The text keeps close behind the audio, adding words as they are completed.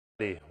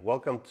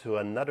Welcome to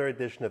another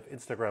edition of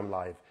Instagram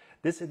Live.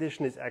 This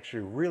edition is actually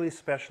really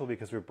special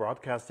because we're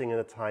broadcasting in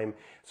a time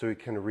so we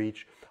can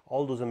reach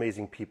all those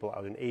amazing people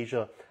out in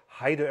Asia.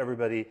 Hi to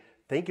everybody.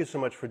 Thank you so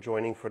much for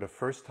joining for the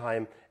first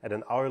time at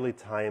an hourly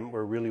time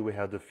where really we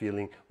have the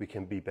feeling we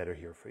can be better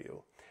here for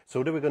you.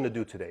 So what are we going to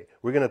do today?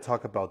 We're going to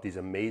talk about these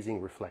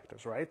amazing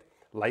reflectors, right?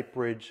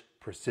 Lightbridge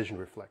precision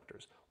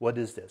reflectors. What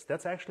is this?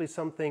 That's actually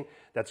something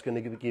that's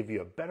going to give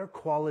you a better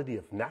quality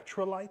of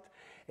natural light.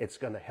 It's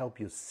going to help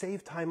you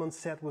save time on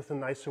set with a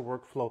nicer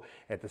workflow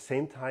at the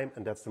same time,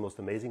 and that's the most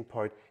amazing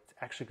part, it's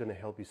actually going to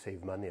help you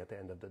save money at the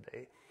end of the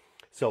day.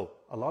 So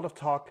a lot of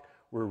talk.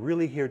 We're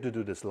really here to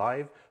do this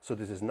live, so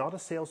this is not a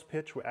sales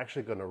pitch. We're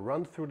actually going to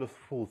run through the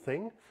full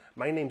thing.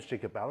 My name's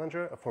Jacob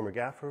Ballinger, a former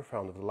gaffer,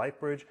 founder of the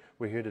Lightbridge.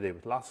 We're here today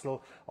with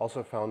Laszlo,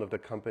 also founder of the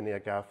company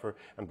at Gaffer,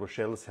 and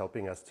Rochelle is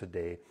helping us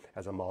today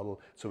as a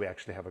model, so we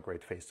actually have a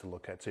great face to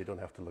look at, so you don't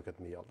have to look at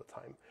me all the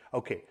time.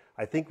 Okay,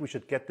 I think we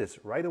should get this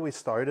right away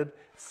started.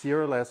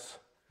 CRLS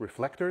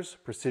reflectors,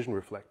 precision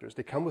reflectors.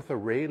 They come with a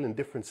rail in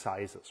different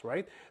sizes,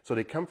 right? So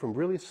they come from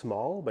really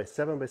small, by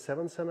 7 by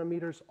 7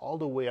 centimeters, all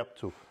the way up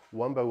to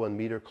 1 by 1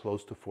 meter,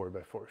 close to 4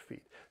 by 4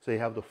 feet. So you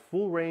have the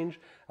full range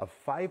of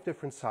 5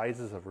 different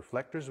sizes of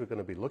reflectors. We're going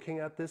to be looking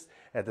at this.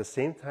 At the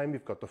same time,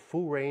 you've got the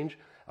full range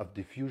of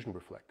diffusion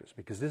reflectors,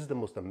 because this is the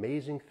most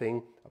amazing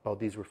thing about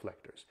these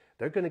reflectors.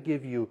 They're going to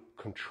give you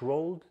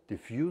controlled,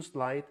 diffused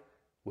light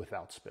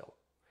without spill.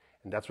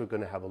 And that's what we're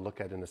going to have a look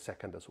at in a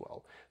second as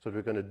well. So what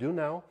we're going to do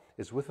now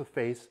is with a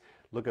face,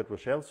 look at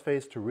Rochelle's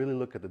face to really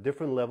look at the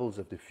different levels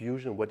of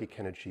diffusion and what you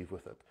can achieve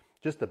with it.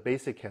 Just a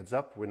basic heads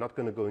up, we're not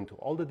going to go into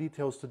all the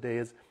details today.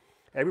 Is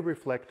every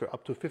reflector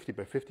up to 50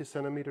 by 50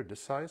 centimeter,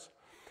 this size,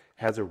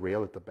 has a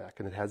rail at the back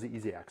and it has an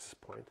easy access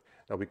point.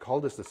 Now we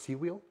call this the C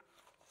wheel.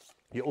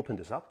 You open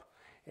this up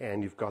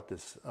and you've got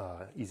this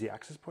easy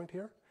access point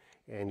here.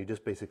 And you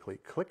just basically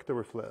click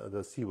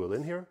the C wheel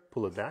in here,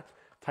 pull it back,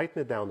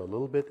 tighten it down a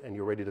little bit, and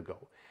you're ready to go.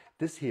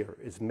 This here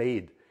is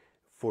made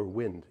for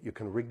wind. You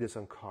can rig this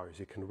on cars,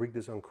 you can rig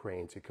this on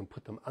cranes, you can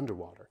put them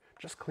underwater.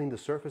 Just clean the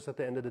surface at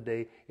the end of the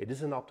day. It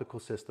is an optical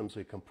system, so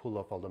you can pull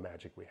off all the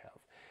magic we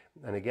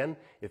have. And again,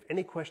 if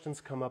any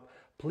questions come up,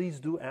 please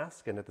do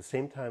ask. And at the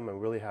same time, I'm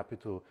really happy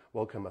to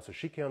welcome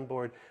Masashike on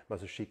board.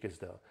 Masashike is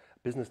the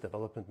business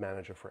development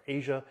manager for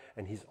Asia,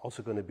 and he's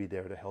also going to be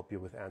there to help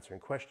you with answering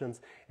questions.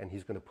 And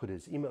he's going to put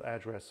his email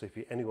address. So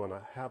if anyone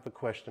have a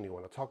question, you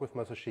want to talk with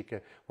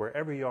Masashike,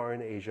 wherever you are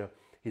in Asia,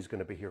 he's going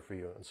to be here for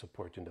you and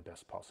support you in the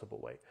best possible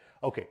way.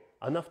 Okay,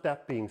 enough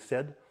that being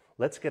said,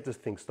 let's get this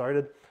thing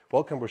started.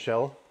 Welcome,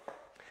 Rochelle.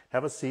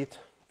 Have a seat,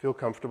 feel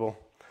comfortable.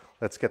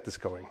 Let's get this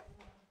going.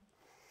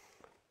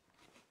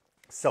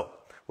 So,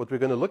 what we're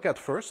going to look at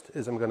first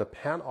is I'm going to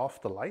pan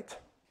off the light.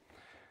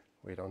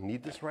 We don't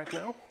need this right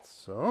now.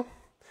 So,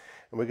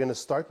 and we're going to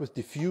start with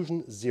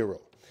diffusion 0.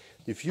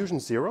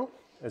 Diffusion 0,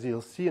 as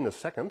you'll see in a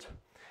second,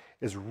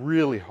 is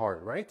really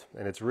hard, right?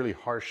 And it's really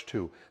harsh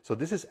too. So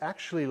this is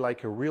actually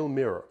like a real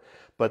mirror,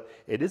 but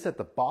it is at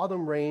the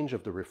bottom range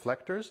of the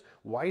reflectors.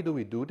 Why do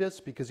we do this?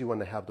 Because you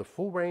want to have the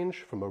full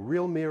range from a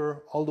real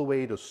mirror all the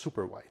way to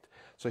super wide.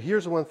 So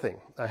here's one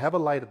thing. I have a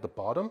light at the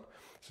bottom.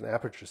 It's an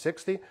aperture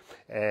 60,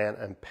 and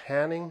I'm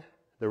panning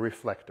the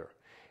reflector.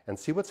 And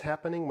see what's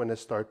happening when I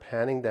start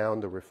panning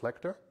down the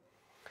reflector?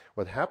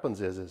 What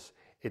happens is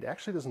it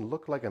actually doesn't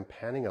look like I'm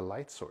panning a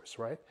light source,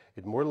 right?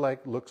 It more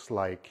looks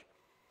like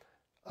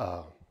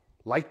a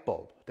light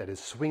bulb that is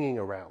swinging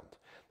around.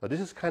 Now this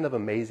is kind of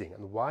amazing.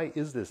 And why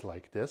is this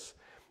like this?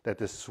 That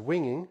the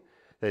swinging,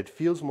 that it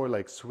feels more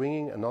like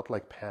swinging and not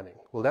like panning.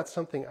 Well, that's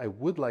something I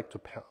would like to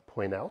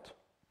point out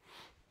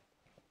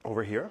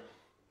over here.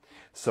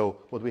 So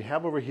what we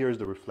have over here is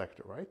the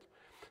reflector, right?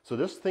 So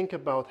just think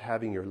about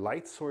having your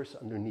light source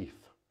underneath.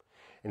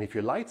 And if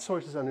your light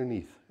source is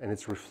underneath and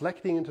it's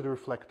reflecting into the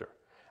reflector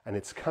and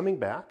it's coming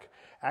back,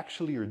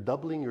 actually you're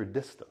doubling your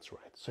distance,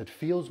 right? So it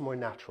feels more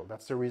natural.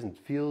 That's the reason it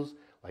feels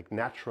like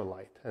natural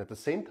light. And at the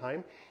same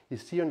time, you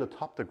see on the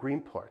top the green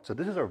part. So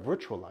this is our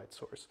virtual light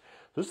source.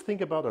 So just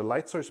think about our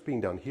light source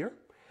being down here,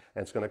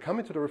 and it's going to come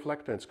into the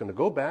reflector and it's going to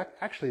go back.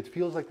 Actually, it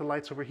feels like the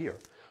light's over here.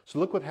 So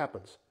look what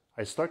happens.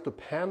 I start to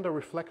pan the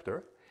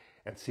reflector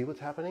and see what's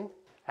happening?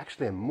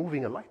 Actually, I'm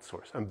moving a light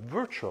source. I'm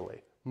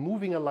virtually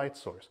moving a light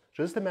source.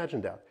 Just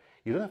imagine that.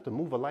 You don't have to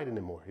move a light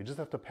anymore. You just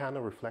have to pan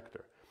a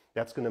reflector.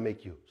 That's going to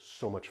make you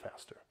so much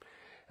faster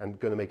and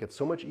going to make it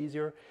so much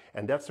easier.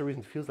 And that's the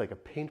reason it feels like a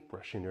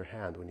paintbrush in your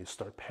hand. When you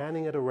start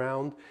panning it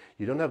around,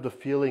 you don't have the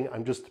feeling,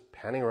 I'm just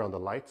panning around the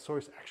light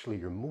source. Actually,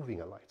 you're moving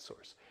a light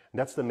source. And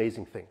that's the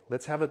amazing thing.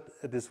 Let's have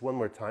this one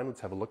more time.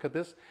 Let's have a look at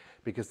this,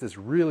 because this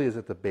really is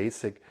at the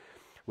basic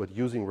what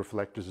using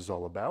reflectors is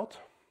all about.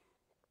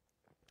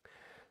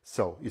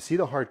 So you see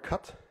the hard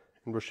cut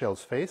in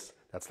Rochelle's face?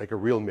 That's like a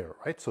real mirror,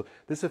 right? So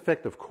this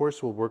effect, of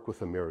course, will work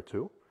with a mirror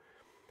too.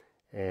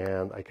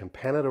 And I can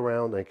pan it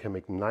around, and I can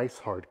make nice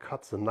hard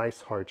cuts and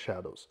nice hard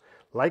shadows.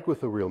 Like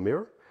with a real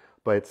mirror,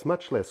 but it's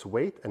much less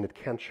weight and it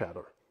can't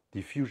shatter.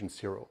 Diffusion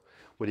 0.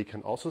 What you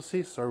can also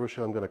see, sorry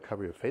Rochelle, I'm going to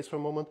cover your face for a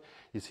moment.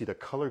 You see the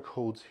color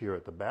codes here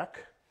at the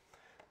back.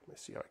 Let me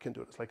see how I can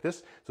do this like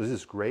this. So this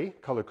is gray,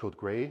 color code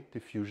gray,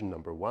 diffusion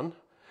number 1,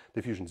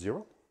 diffusion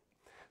 0.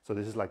 So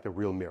this is like the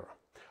real mirror.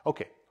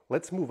 Okay,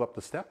 let's move up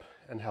the step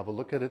and have a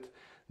look at it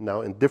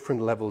now in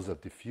different levels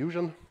of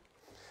diffusion,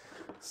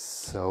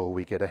 so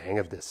we get a hang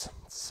of this.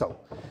 So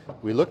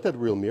we looked at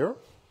real mirror.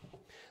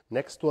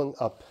 Next one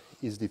up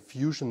is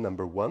diffusion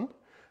number 1,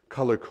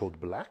 color code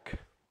black.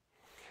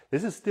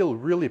 This is still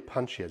really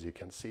punchy, as you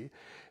can see.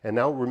 And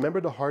now remember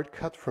the hard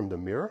cut from the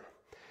mirror.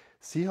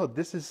 See how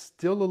this is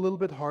still a little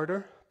bit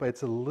harder, but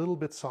it's a little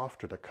bit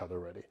softer, the cut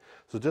already.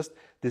 So just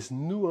this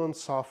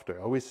nuance softer.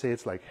 I always say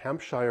it's like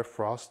Hampshire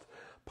frost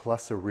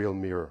plus a real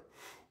mirror.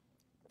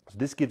 So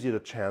this gives you the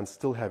chance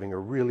still having a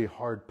really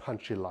hard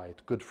punchy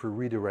light, good for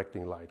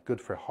redirecting light, good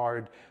for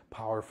hard,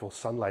 powerful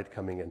sunlight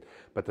coming in.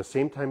 But at the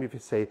same time, if you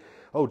say,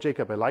 oh,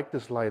 Jacob, I like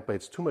this light, but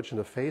it's too much in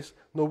the face,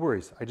 no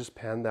worries. I just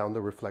pan down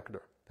the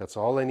reflector. That's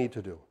all I need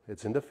to do.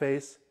 It's in the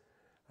face,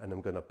 and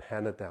I'm going to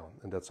pan it down,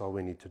 and that's all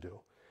we need to do.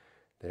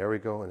 There we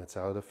go, and it's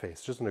out of the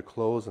face. Just going to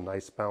close, a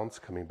nice bounce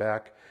coming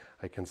back.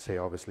 I can say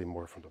obviously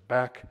more from the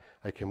back.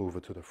 I can move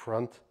it to the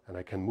front, and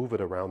I can move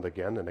it around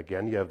again. And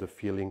again, you have the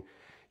feeling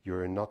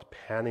you're not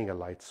panning a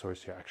light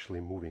source, you're actually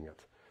moving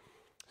it.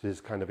 So this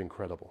is kind of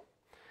incredible.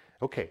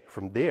 Okay,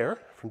 from there,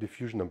 from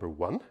diffusion number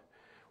 1,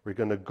 we're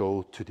going to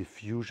go to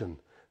diffusion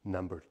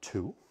number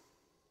 2.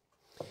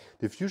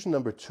 Diffusion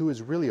number 2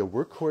 is really a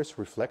workhorse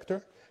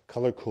reflector,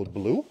 color code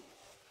blue.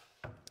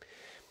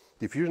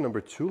 Diffusion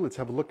number 2, let's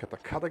have a look at the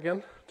cut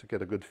again to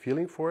get a good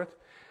feeling for it.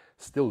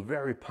 Still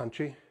very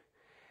punchy.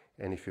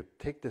 And if you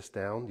take this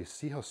down, you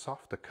see how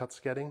soft the cut's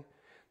getting?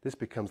 This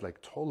becomes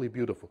like totally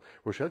beautiful.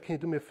 Rochelle, can you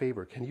do me a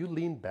favor? Can you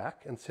lean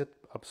back and sit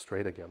up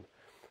straight again?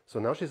 So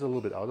now she's a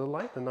little bit out of the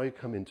light, and now you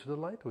come into the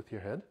light with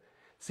your head.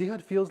 See how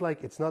it feels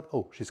like it's not,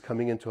 oh, she's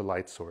coming into a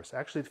light source.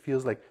 Actually, it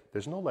feels like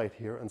there's no light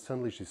here, and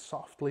suddenly she's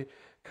softly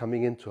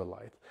coming into a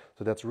light.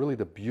 So that's really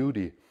the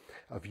beauty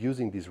of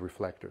using these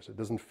reflectors. It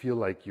doesn't feel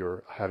like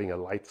you're having a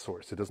light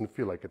source. It doesn't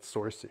feel like it's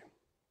sourcey.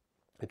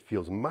 It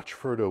feels much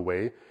further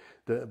away,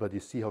 but you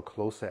see how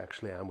close I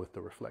actually am with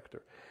the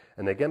reflector.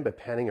 And again, by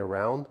panning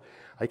around,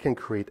 I can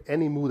create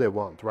any mood I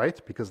want,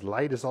 right? Because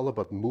light is all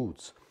about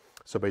moods.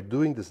 So by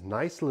doing this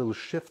nice little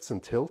shifts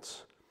and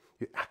tilts,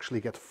 you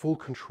actually get full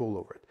control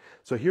over it.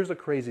 So here's a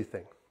crazy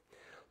thing.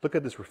 Look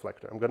at this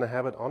reflector. I'm going to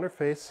have it on her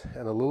face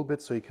and a little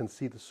bit so you can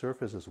see the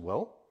surface as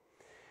well.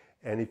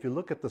 And if you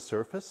look at the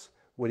surface,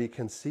 what you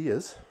can see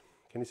is,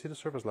 can you see the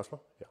surface, Laszlo?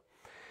 Yeah.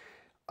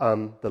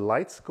 The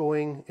light's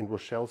going in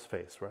Rochelle's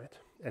face, right?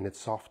 And it's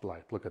soft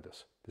light. Look at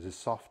this. This is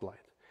soft light.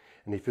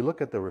 And if you look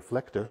at the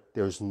reflector,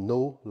 there's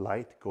no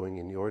light going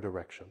in your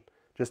direction.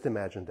 Just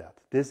imagine that.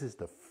 This is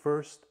the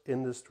first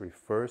industry,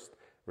 first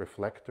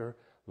reflector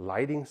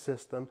lighting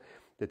system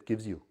that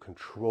gives you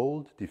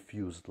controlled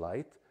diffused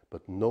light,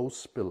 but no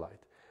spill light.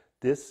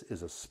 This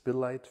is a spill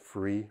light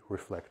free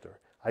reflector.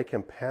 I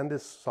can pan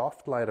this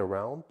soft light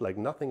around like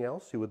nothing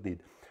else. You would need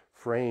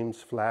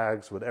frames,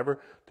 flags, whatever,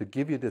 to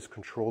give you this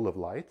control of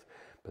light.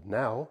 But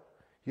now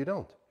you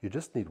don't. You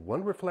just need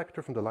one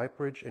reflector from the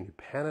Lightbridge and you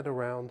pan it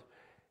around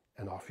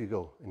and off you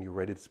go. And you're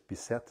ready to be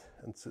set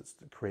and to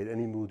create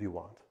any mood you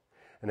want.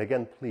 And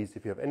again, please,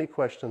 if you have any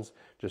questions,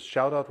 just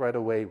shout out right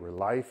away. We're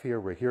live here.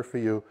 We're here for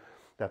you.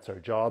 That's our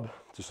job,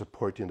 to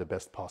support you in the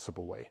best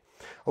possible way.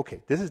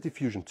 Okay, this is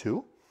diffusion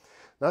 2.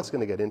 Now it's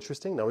going to get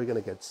interesting. Now we're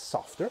going to get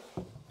softer.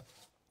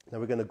 Now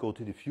we're going to go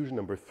to diffusion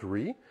number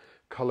 3,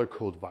 color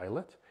code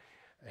violet.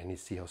 And you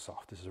see how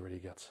soft this already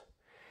gets.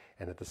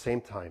 And at the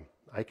same time,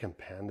 I can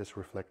pan this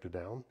reflector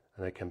down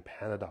and I can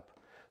pan it up.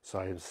 So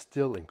I am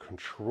still in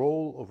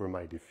control over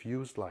my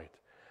diffused light.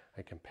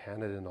 I can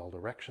pan it in all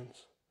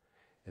directions.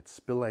 It's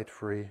spill light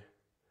free,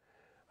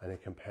 and I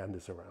can pan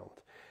this around.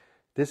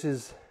 This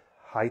is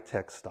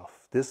high-tech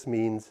stuff. This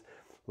means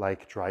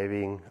like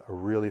driving a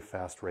really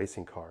fast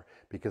racing car,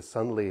 because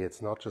suddenly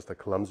it's not just a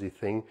clumsy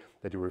thing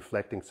that you're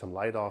reflecting some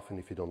light off, and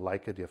if you don't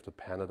like it, you have to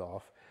pan it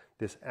off.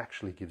 This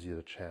actually gives you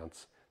the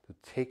chance to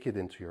take it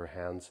into your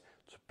hands,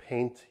 to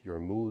paint your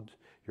mood,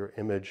 your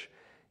image,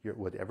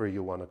 whatever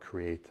you want to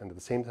create. And at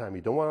the same time,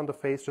 you don't want it on the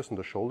face, just on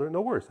the shoulder.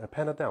 No worries, I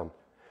pan it down.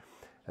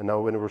 And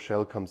now when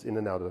Rochelle comes in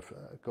and out of,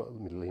 let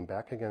me lean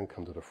back again,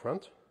 come to the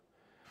front.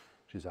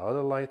 She's out of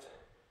the light,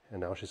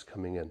 and now she's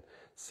coming in.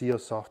 See how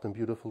soft and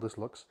beautiful this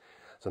looks?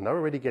 So now we're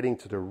already getting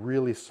to the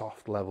really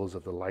soft levels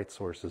of the light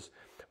sources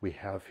we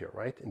have here,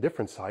 right? In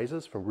different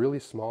sizes, from really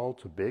small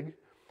to big,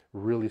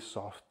 really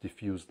soft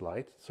diffused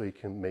light, so you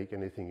can make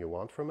anything you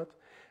want from it.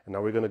 And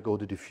now we're going to go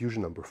to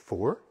diffusion number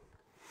 4.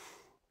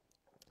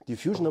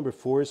 Diffusion number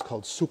 4 is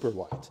called super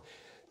white.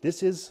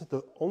 This is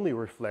the only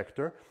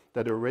reflector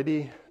that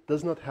already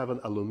does not have an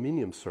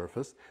aluminum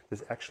surface.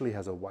 This actually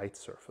has a white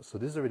surface. So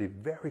this is already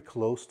very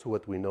close to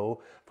what we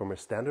know from our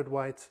standard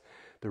whites.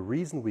 The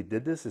reason we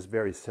did this is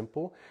very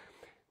simple.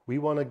 We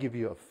want to give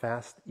you a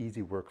fast,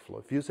 easy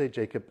workflow. If you say,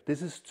 Jacob,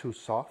 this is too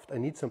soft, I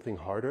need something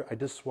harder, I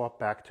just swap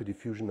back to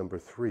diffusion number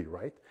 3,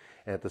 right?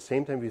 And at the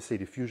same time, if you say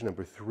diffusion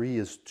number 3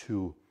 is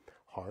too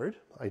hard,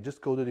 I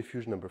just go to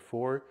diffusion number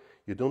 4.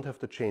 You don't have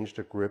to change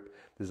the grip.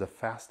 There's a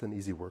fast and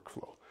easy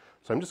workflow.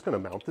 So I'm just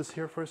going to mount this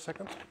here for a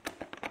second.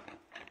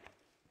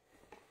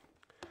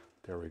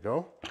 There we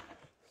go.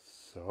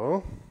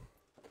 So,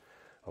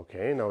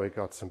 okay, now we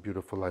got some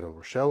beautiful light on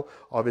Rochelle.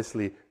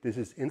 Obviously, this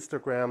is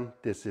Instagram.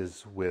 This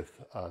is with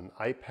an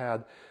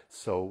iPad.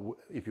 So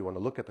if you want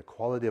to look at the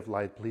quality of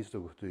light, please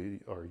go to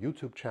our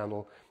YouTube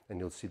channel and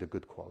you'll see the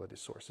good quality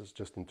sources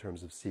just in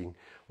terms of seeing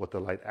what the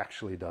light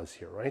actually does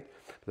here, right?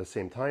 At the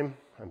same time,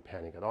 I'm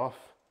panning it off,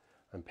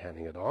 I'm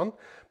panning it on.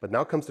 But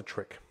now comes the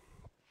trick.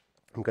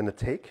 I'm going to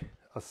take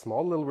a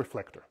small little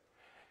reflector.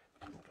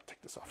 I'm going to take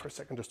this off for a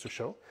second just to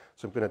show.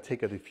 So I'm going to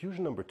take a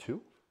diffusion number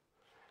 2,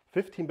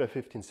 15 by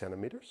 15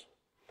 centimeters,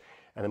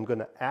 and I'm going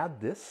to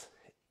add this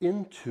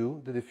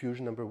into the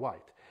diffusion number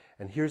white.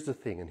 And here's the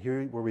thing, and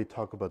here where we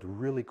talk about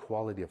really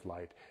quality of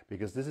light,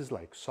 because this is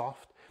like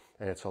soft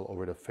and it's all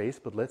over the face,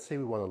 but let's say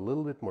we want a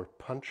little bit more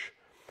punch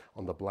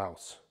on the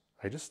blouse.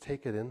 I just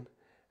take it in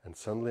and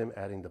suddenly I'm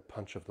adding the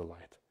punch of the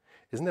light.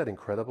 Isn't that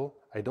incredible?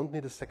 I don't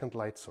need a second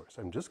light source.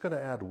 I'm just going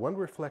to add one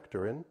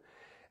reflector in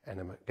and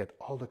I'm going to get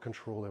all the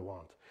control I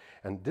want.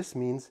 And this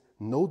means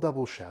no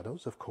double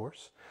shadows, of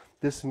course.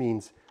 This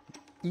means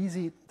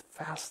easy,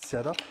 fast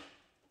setup,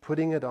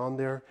 putting it on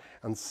there,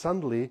 and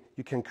suddenly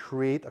you can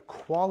create a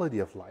quality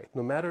of light.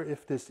 No matter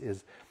if this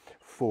is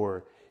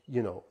for,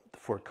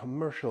 for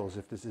commercials,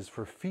 if this is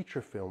for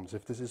feature films,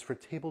 if this is for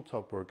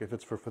tabletop work, if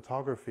it's for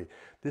photography,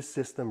 this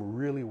system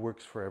really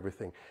works for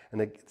everything.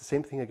 And the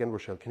same thing again,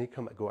 Rochelle, can you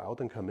go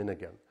out and come in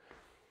again?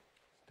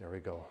 There we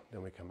go.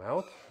 Then we come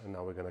out, and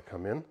now we're going to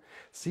come in.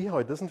 See how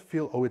it doesn't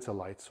feel, oh, it's a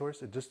light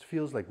source. It just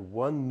feels like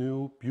one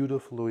new,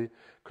 beautifully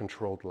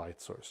controlled light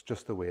source,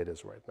 just the way it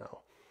is right now.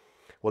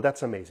 Well,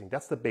 that's amazing.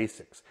 That's the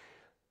basics.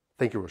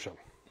 Thank you, Rochelle.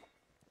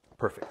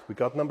 Perfect. We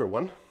got number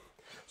 1.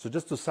 So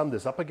just to sum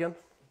this up again,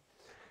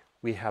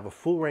 we have a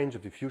full range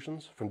of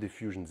diffusions from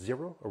diffusion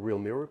 0, a real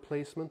mirror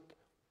replacement,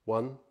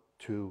 1,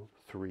 2,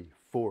 3,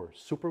 4,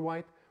 super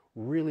white,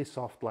 really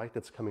soft light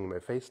that's coming in my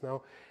face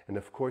now. And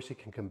of course you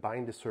can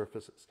combine the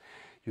surfaces.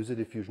 Use a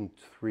diffusion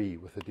 3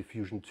 with a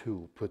diffusion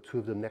 2, put 2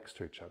 of them next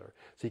to each other.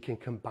 So you can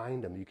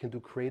combine them. You can do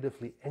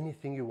creatively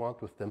anything you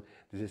want with them.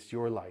 This is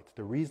your light.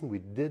 The reason we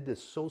did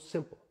this so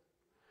simple.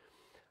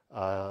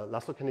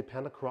 Laszlo, can you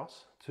pan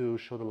across to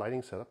show the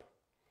lighting setup?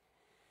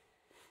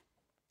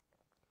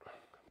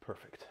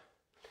 Perfect.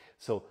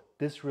 So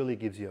this really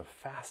gives you a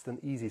fast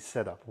and easy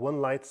setup. One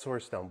light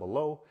source down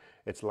below.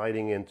 It's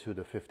lighting into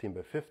the 15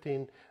 by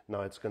 15.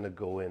 Now it's going to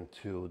go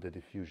into the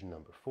diffusion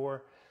number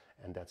 4.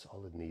 And that's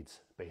all it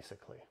needs,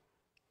 basically.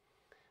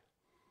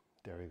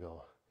 There we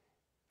go.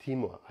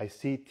 Timo, I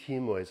see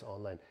Timo is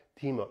online.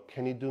 Timo,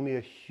 can you do me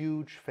a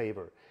huge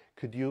favor?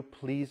 Could you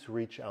please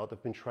reach out?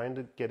 I've been trying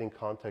to get in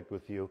contact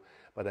with you,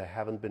 but I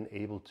haven't been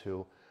able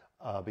to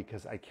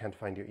because I can't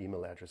find your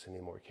email address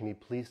anymore. Can you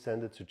please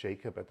send it to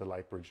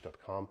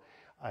jacob@lightbridge.com?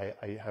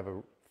 I have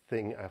a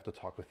thing I have to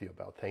talk with you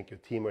about. Thank you.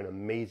 Timo, an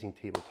amazing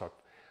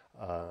tabletop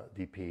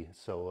DP.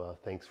 So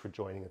thanks for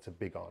joining. It's a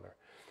big honor.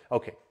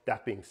 Okay,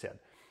 that being said,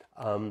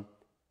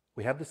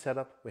 we have the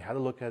setup, we had a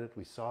look at it,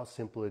 we saw how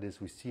simple it is,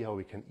 we see how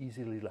we can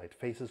easily light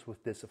faces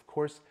with this. Of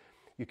course,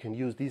 you can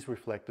use these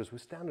reflectors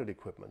with standard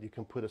equipment. You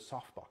can put a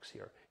softbox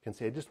here. You can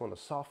say, I just want a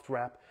soft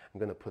wrap. I'm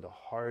going to put a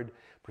hard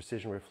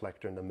precision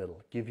reflector in the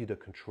middle, give you the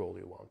control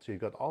you want. So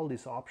you've got all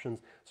these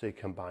options, so you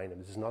combine them.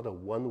 This is not a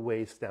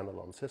one-way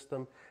standalone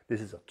system. This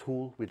is a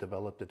tool. We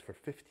developed it for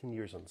 15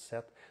 years on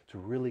set to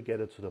really get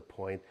it to the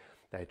point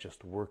that it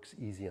just works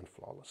easy and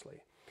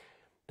flawlessly.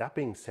 That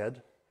being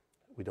said,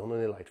 we don't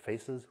only light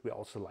faces, we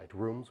also light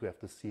rooms. We have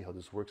to see how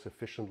this works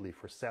efficiently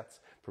for sets,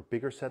 for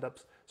bigger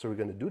setups. So we're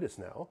going to do this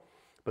now.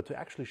 But to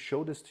actually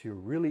show this to you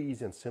really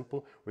easy and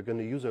simple, we're going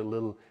to use our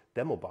little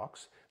demo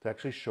box to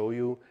actually show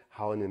you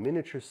how in a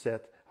miniature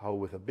set, how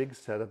with a big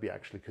setup you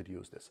actually could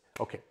use this.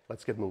 Okay,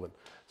 let's get moving.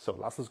 So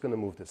Laszlo's going to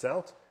move this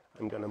out.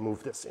 I'm going to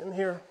move this in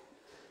here.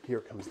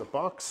 Here comes the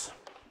box.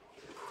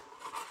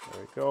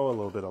 There we go, a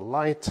little bit of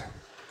light.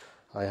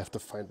 I have to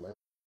find my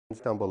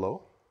down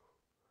below.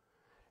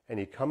 And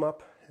you come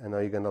up, and now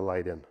you're going to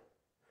light in.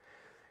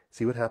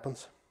 See what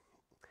happens?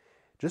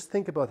 Just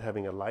think about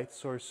having a light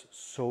source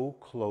so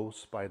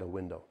close by the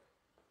window.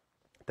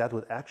 That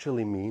would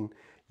actually mean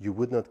you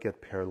would not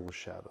get parallel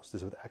shadows.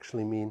 This would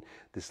actually mean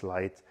this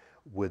light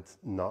would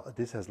not,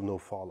 this has no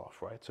fall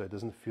off, right? So it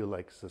doesn't feel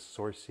like it's a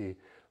sourcey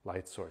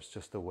light source,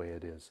 just the way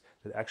it is.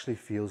 It actually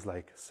feels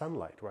like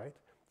sunlight, right?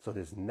 So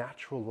this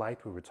natural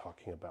light we were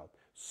talking about.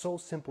 So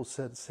simple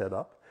set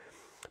up.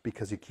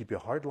 Because you keep your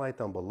hard light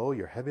down below,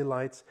 your heavy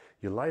lights,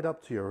 you light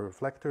up to your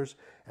reflectors,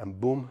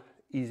 and boom,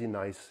 easy,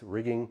 nice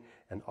rigging,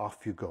 and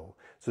off you go.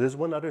 So there's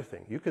one other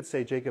thing. You could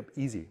say, Jacob,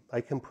 easy.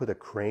 I can put a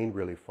crane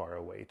really far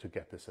away to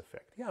get this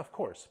effect. Yeah, of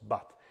course,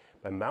 but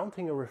by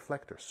mounting a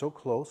reflector so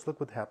close,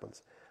 look what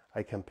happens.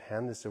 I can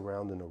pan this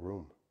around in a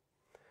room.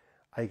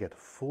 I get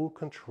full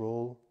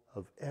control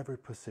of every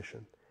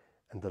position,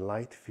 and the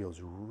light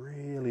feels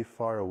really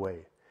far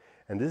away.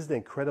 And this is the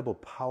incredible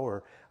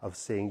power of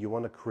saying you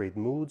want to create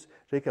moods.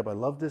 Jacob, I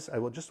love this. I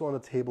will just want a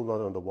table,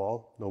 not on the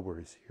wall. No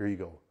worries. Here you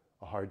go.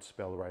 A hard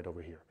spell right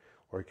over here.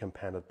 Or you can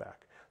pan it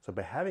back. So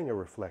by having a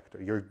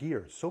reflector, your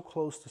gear is so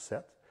close to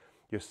set,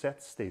 your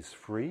set stays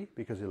free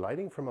because you're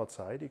lighting from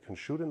outside, you can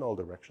shoot in all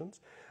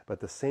directions, but at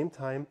the same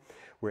time,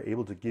 we're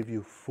able to give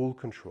you full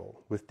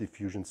control with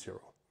diffusion 0.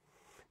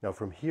 Now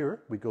from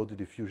here, we go to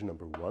diffusion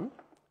number 1,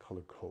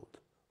 color code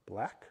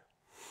black.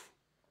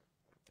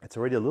 It's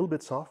already a little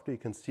bit softer, you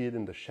can see it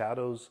in the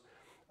shadows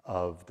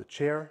of the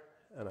chair,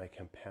 and I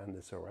can pan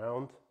this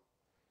around.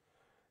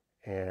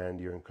 And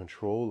you're in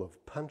control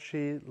of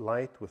punchy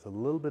light with a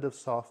little bit of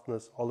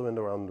softness all the way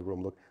around the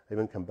room. Look, I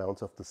even can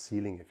bounce off the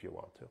ceiling if you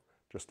want to,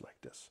 just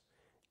like this.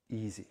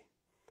 Easy.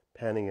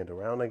 Panning it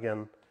around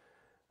again,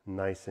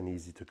 nice and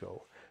easy to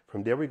go.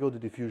 From there we go to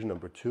diffusion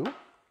number 2.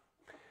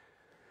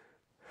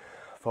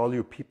 For all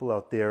you people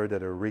out there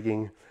that are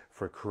rigging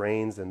for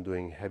cranes and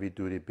doing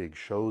heavy-duty big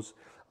shows,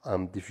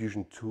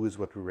 diffusion 2 is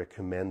what we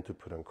recommend to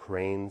put on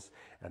cranes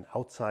and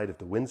outside if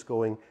the wind's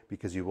going,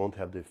 because you won't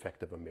have the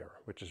effect of a mirror,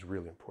 which is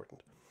really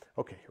important.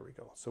 Okay, here we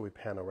go. So we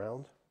pan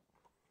around.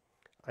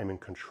 I'm in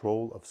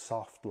control of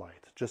soft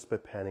light just by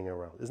panning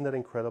around. Isn't that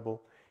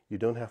incredible? You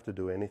don't have to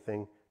do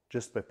anything.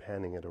 Just by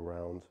panning it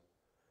around,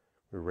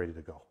 we're ready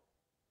to go.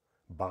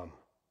 Bam.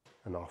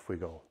 And off we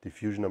go.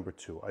 Diffusion number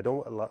 2.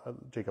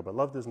 Jacob, I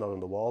love this, not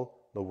on the wall.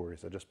 No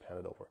worries, I just pan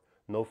it over.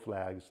 No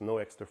flags, no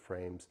extra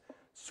frames.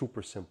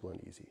 Super simple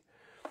and easy.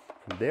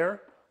 From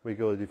there, we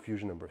go to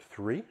diffusion number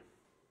 3.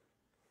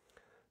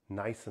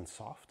 Nice and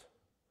soft.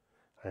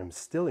 I am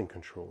still in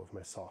control of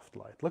my soft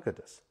light. Look at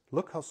this.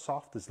 Look how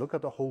soft this is. Look how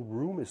the whole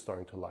room is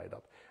starting to light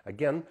up.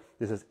 Again,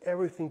 this has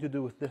everything to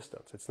do with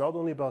distance. It's not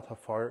only about how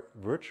far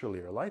virtually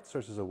your light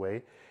source is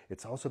away,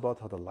 it's also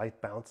about how the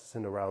light bounces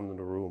around in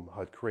the room,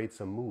 how it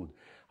creates a mood,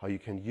 how you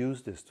can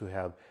use this to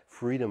have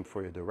freedom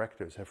for your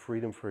directors, have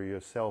freedom for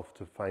yourself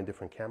to find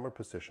different camera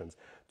positions,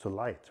 to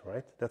light,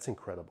 right? That's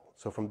incredible.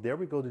 So from there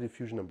we go to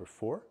diffusion number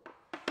 4.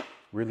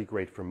 Really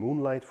great for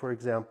moonlight, for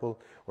example,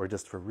 or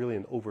just for really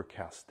an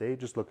overcast day.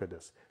 Just look at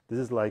this. This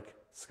is like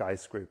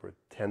skyscraper,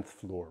 10th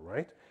floor,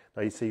 right?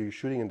 Now you say you're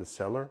shooting in the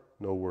cellar.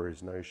 No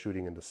worries, now you're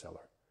shooting in the cellar.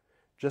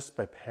 Just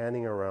by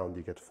panning around,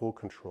 you get full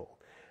control.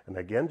 And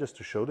again, just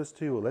to show this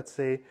to you, let's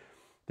say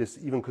this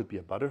even could be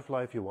a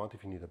butterfly if you want.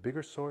 If you need a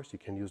bigger source, you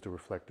can use the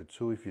reflector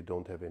too if you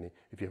don't have any.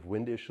 If you have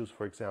wind issues,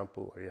 for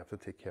example, or you have to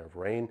take care of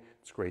rain,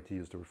 it's great to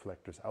use the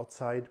reflectors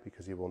outside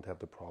because you won't have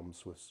the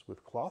problems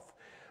with cloth.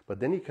 But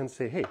then you can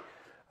say, hey,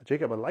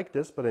 Jacob, I like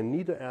this, but I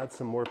need to add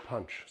some more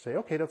punch. Say,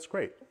 okay, that's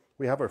great.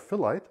 We have our fill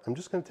light. I'm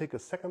just going to take a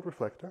second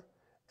reflector,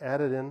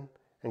 add it in,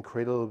 and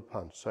create a little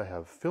punch. So I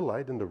have fill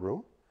light in the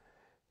room,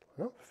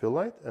 fill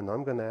light, and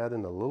I'm going to add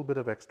in a little bit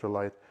of extra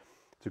light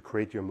to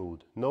create your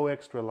mood. No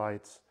extra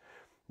lights,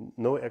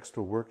 no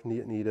extra work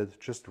needed.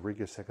 Just rig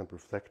your second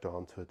reflector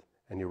onto it,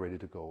 and you're ready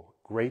to go.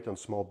 Great on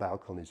small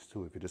balconies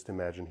too. If you just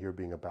imagine here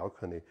being a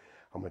balcony,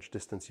 how much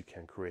distance you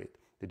can create,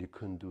 that you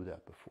couldn't do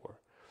that before.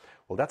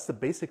 Well, that's the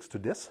basics to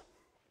this.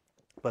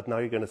 But now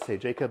you're going to say,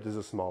 Jacob, this is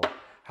a small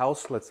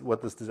house.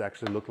 What does this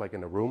actually look like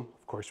in a room?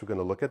 Of course, we're going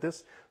to look at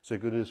this. So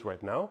you're going to do this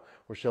right now.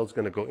 Rochelle's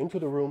going to go into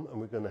the room,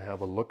 and we're going to have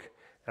a look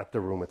at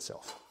the room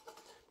itself.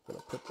 I'm going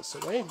to put this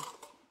away.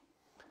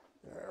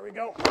 There we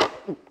go.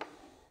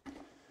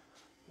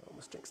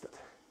 Almost jinxed it.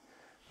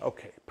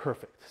 Okay,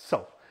 perfect.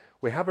 So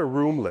we have a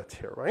room lit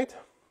here, right?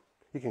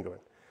 You can go in.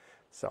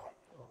 So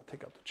I'll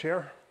take out the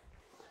chair.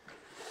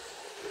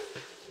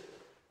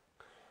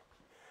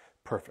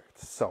 Perfect.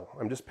 So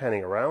I'm just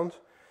panning around.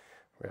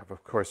 We have,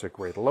 of course, a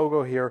great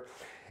logo here.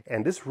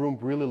 And this room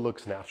really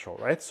looks natural,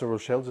 right? So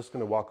Rochelle's just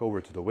going to walk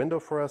over to the window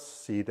for us,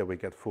 see that we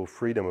get full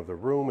freedom of the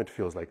room. It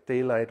feels like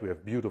daylight. We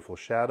have beautiful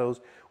shadows.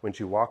 When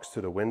she walks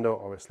to the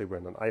window, obviously we're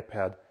on an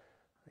iPad.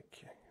 I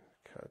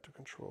can't to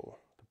control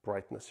the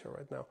brightness here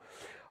right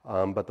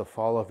now. But the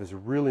fall off is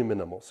really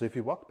minimal. So if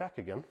you walk back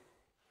again,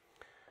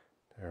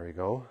 there we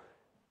go.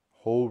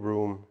 Whole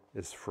room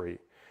is free.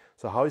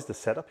 So how is the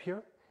setup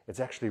here? It's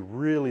actually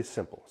really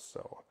simple.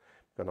 So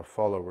I'm going to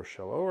follow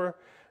Rochelle over,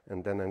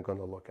 and then I'm going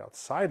to look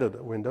outside of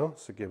the window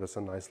to give us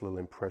a nice little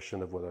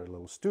impression of what our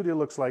little studio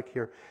looks like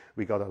here.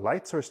 We got a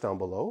light source down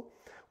below.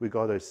 We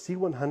got a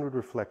C100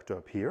 reflector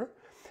up here.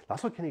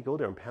 Laszlo, can you go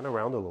there and pan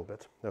around a little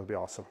bit? That would be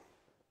awesome.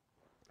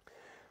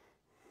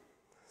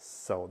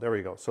 So there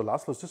we go. So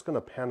Laszlo's just going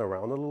to pan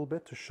around a little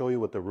bit to show you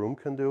what the room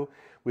can do.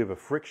 We have a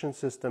friction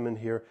system in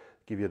here,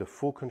 give you the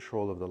full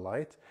control of the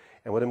light.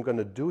 And what I'm going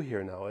to do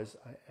here now is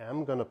I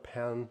am going to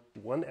pan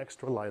one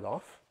extra light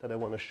off that I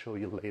want to show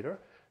you later,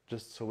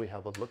 just so we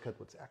have a look at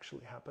what's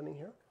actually happening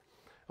here.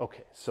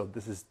 Okay, so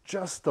this is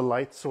just the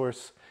light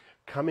source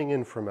coming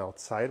in from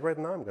outside right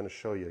now. I'm going to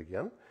show you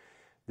again.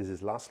 This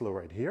is Laszlo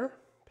right here,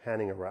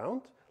 panning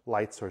around,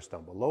 light source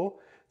down below.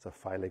 It's a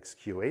Filex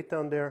Q8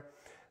 down there.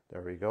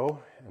 There we go.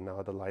 And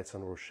now the light's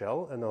on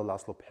Rochelle, and now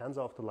Laszlo pans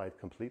off the light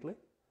completely.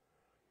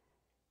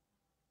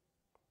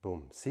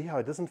 Boom. See how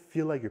it doesn't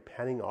feel like you're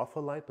panning off a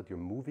light, but you're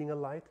moving a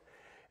light?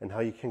 And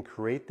how you can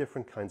create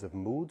different kinds of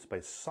moods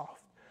by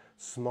soft,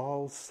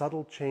 small,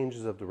 subtle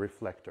changes of the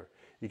reflector.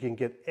 You can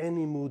get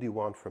any mood you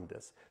want from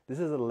this. This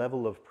is a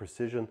level of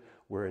precision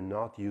we're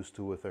not used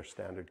to with our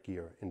standard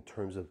gear in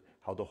terms of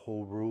how the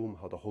whole room,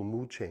 how the whole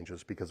mood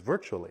changes, because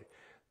virtually,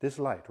 this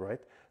light, right,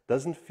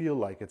 doesn't feel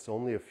like it's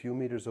only a few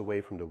meters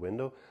away from the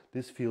window.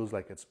 This feels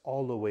like it's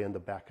all the way in the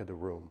back of the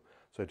room.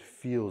 So it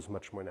feels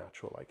much more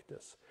natural like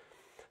this.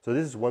 So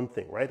this is one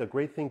thing, right? A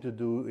great thing to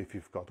do if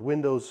you've got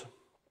windows,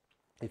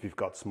 if you've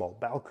got small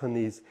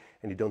balconies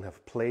and you don't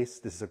have place,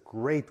 this is a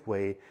great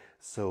way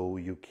so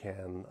you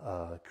can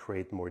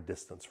create more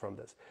distance from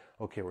this.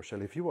 Okay,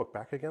 Rochelle, if you walk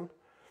back again.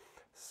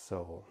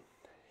 So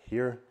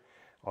here,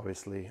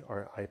 obviously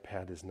our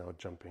iPad is now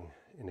jumping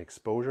in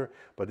exposure,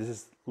 but this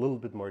is a little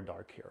bit more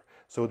dark here.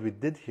 So what we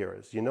did here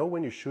is, you know,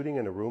 when you're shooting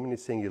in a room and you're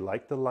saying you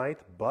like the light,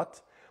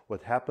 but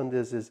what happened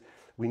is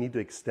we need to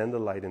extend the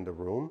light in the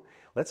room.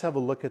 Let's have a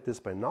look at this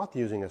by not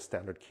using a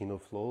standard Kino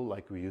flow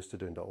like we used to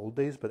do in the old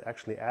days, but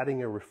actually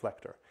adding a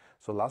reflector.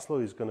 So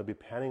Laszlo is going to be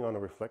panning on a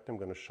reflector. I'm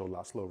going to show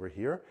Laszlo over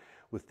here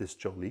with this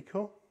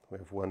Jolico. We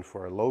have one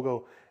for our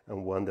logo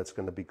and one that's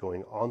going to be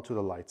going onto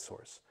the light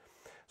source.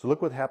 So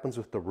look what happens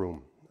with the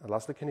room.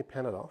 Laszlo, can you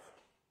pan it off?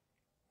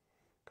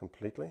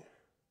 Completely.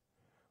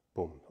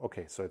 Boom.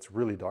 Okay, so it's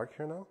really dark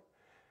here now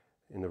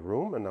in the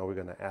room, and now we're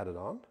going to add it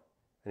on.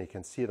 And you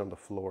can see it on the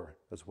floor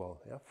as well.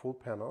 Yeah, full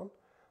pan on.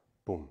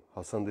 Boom.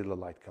 How suddenly the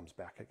light comes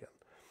back again.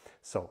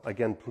 So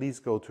again, please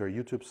go to our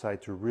YouTube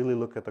site to really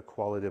look at the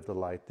quality of the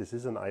light. This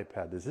is an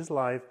iPad. This is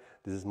live.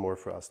 This is more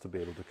for us to be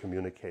able to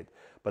communicate.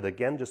 But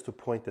again, just to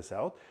point this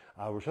out,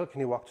 Rochelle, can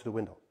you walk to the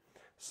window?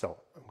 So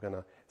I'm going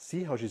to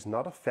see how she's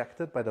not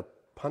affected by the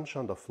punch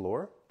on the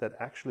floor. That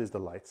actually is the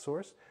light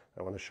source.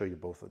 I want to show you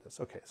both of this.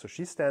 Okay, so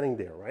she's standing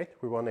there, right?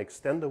 We want to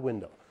extend the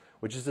window,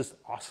 which is just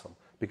awesome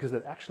because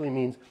it actually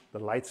means the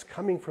light's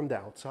coming from the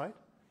outside.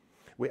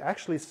 We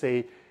actually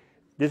say,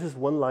 this is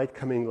one light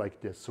coming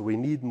like this, so we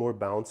need more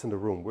bounce in the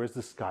room. Where's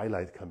the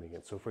skylight coming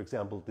in? So for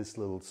example, this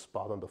little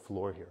spot on the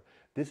floor here,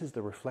 this is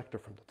the reflector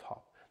from the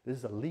top. This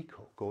is a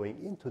Lico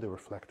going into the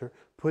reflector,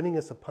 putting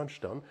us a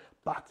punch down,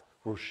 but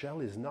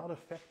Rochelle is not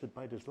affected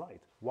by this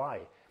light.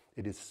 Why?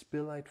 It is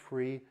spill light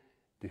free,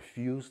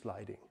 diffused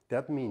lighting.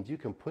 That means you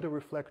can put a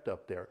reflector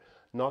up there,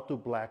 not do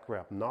black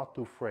wrap, not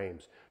do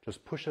frames.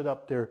 Just push it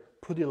up there,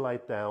 put your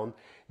light down.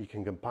 You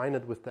can combine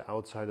it with the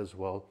outside as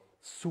well.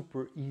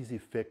 Super easy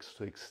fix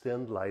to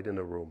extend light in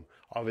a room.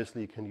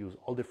 Obviously, you can use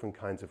all different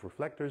kinds of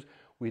reflectors.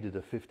 We did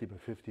a 50 by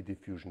 50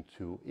 diffusion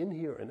 2 in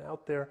here and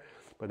out there,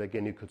 but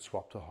again, you could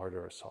swap to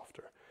harder or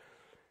softer.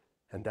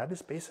 And that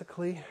is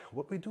basically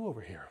what we do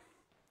over here.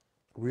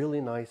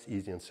 Really nice,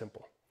 easy, and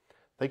simple.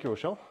 Thank you,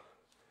 Rochelle.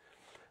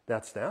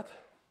 That's that.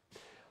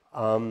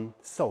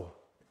 So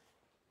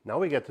now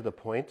we get to the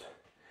point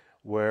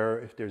where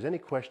if there's any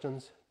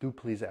questions, do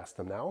please ask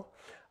them now.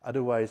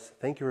 Otherwise,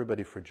 thank you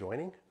everybody for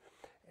joining.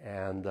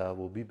 And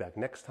we'll be back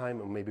next time,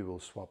 and maybe we'll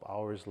swap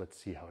hours. Let's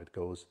see how it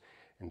goes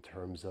in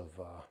terms of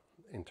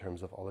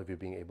all of you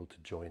being able to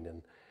join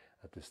in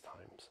at these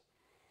times.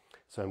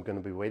 So I'm going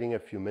to be waiting a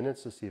few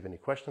minutes to see if any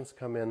questions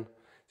come in,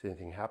 see if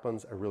anything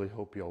happens. I really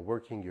hope you're all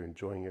working, you're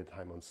enjoying your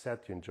time on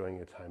set, you're enjoying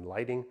your time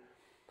lighting.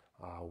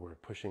 We're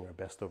pushing our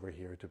best over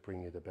here to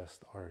bring you the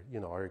best,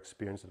 our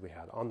experience that we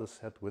had on the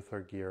set with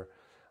our gear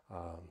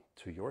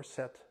to your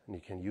set, and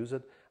you can use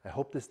it. I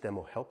hope this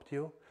demo helped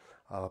you.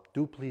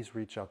 Do please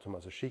reach out to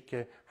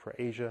Masashike for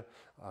Asia.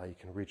 You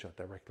can reach out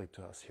directly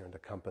to us here in the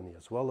company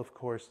as well, of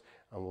course,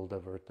 and we'll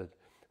divert it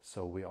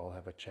so we all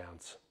have a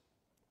chance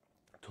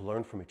to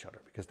learn from each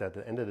other, because at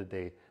the end of the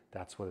day,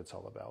 that's what it's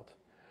all about.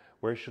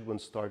 Where should one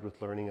start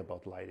with learning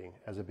about lighting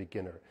as a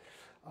beginner?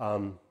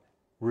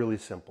 Really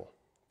simple.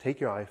 Take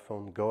your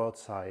iPhone, go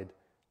outside,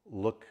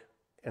 look,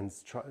 and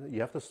try. You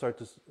have to start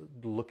to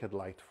look at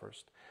light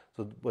first.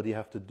 So what you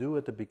have to do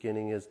at the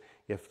beginning is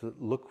you have to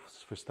look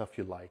for stuff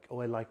you like. Oh,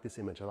 I like this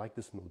image. I like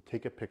this mood.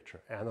 Take a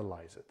picture,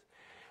 analyze it.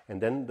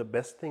 And then the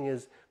best thing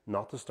is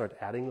not to start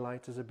adding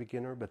lights as a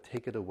beginner, but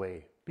take it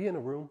away. Be in a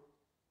room.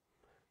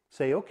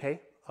 Say, okay,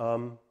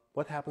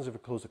 what happens if I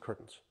close the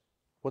curtains?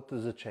 What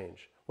does it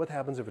change? What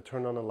happens if I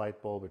turn on a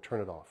light bulb or turn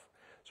it off?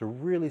 So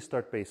really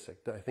start basic.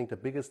 I think the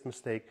biggest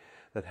mistake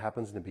that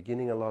happens in the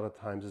beginning a lot of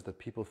times is that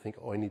people think,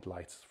 oh, I need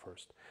lights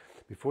first.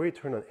 Before you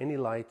turn on any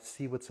light,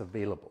 see what's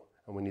available.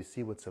 And when you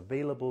see what's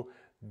available,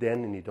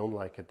 then, and you don't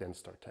like it, then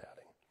start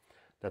adding.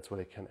 That's what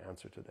I can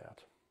answer to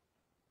that.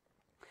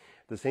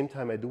 At the same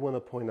time, I do want to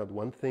point out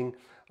one thing.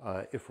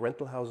 If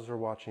rental houses are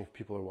watching, if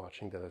people are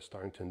watching that are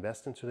starting to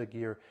invest into the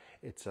gear,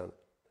 it's a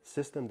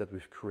system that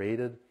we've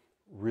created,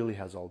 really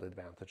has all the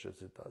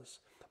advantages it does.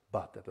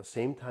 But at the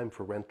same time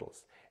for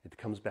rentals, it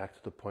comes back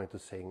to the point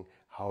of saying,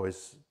 how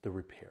is the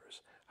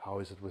repairs? How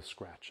is it with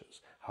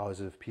scratches? How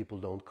is it if people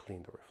don't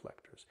clean the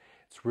reflectors?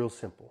 It's real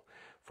simple.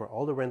 For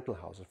all the rental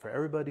houses, for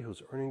everybody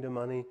who's earning the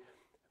money,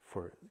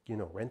 for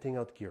renting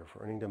out gear,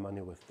 for earning the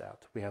money with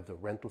that, we have the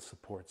rental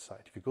support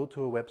site. If you go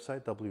to a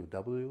website,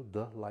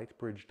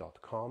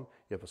 www.thelightbridge.com,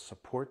 you have a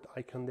support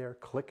icon there,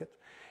 click it,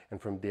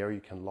 and from there you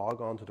can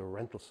log on to the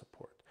rental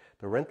support.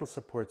 The rental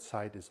support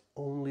site is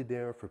only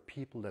there for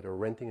people that are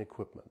renting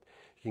equipment.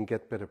 You can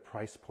get better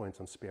price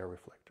points on spare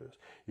reflectors.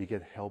 You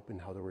get help in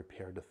how to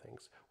repair the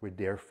things. We're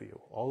there for you.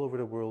 All over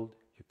the world,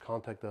 you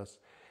contact us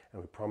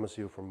And we promise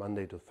you from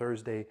Monday to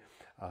Thursday,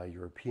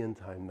 European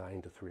time,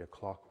 9 to 3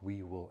 o'clock,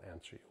 we will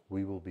answer you.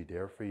 We will be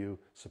there for you,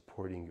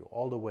 supporting you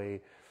all the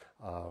way,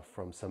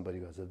 from somebody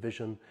who has a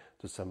vision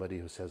to somebody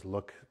who says,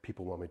 look,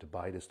 people want me to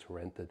buy this, to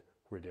rent it.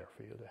 We're there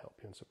for you to help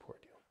you and support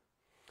you.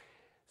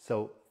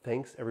 So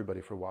thanks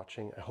everybody for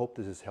watching. I hope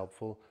this is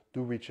helpful.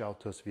 Do reach out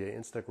to us via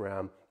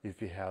Instagram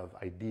if you have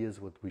ideas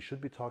what we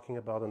should be talking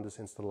about on this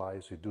Insta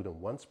Lives. We do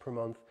them once per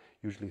month,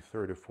 usually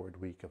third or fourth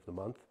week of the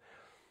month.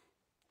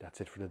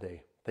 That's it for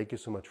today. Thank you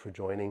so much for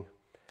joining.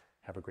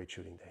 Have a great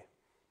shooting day.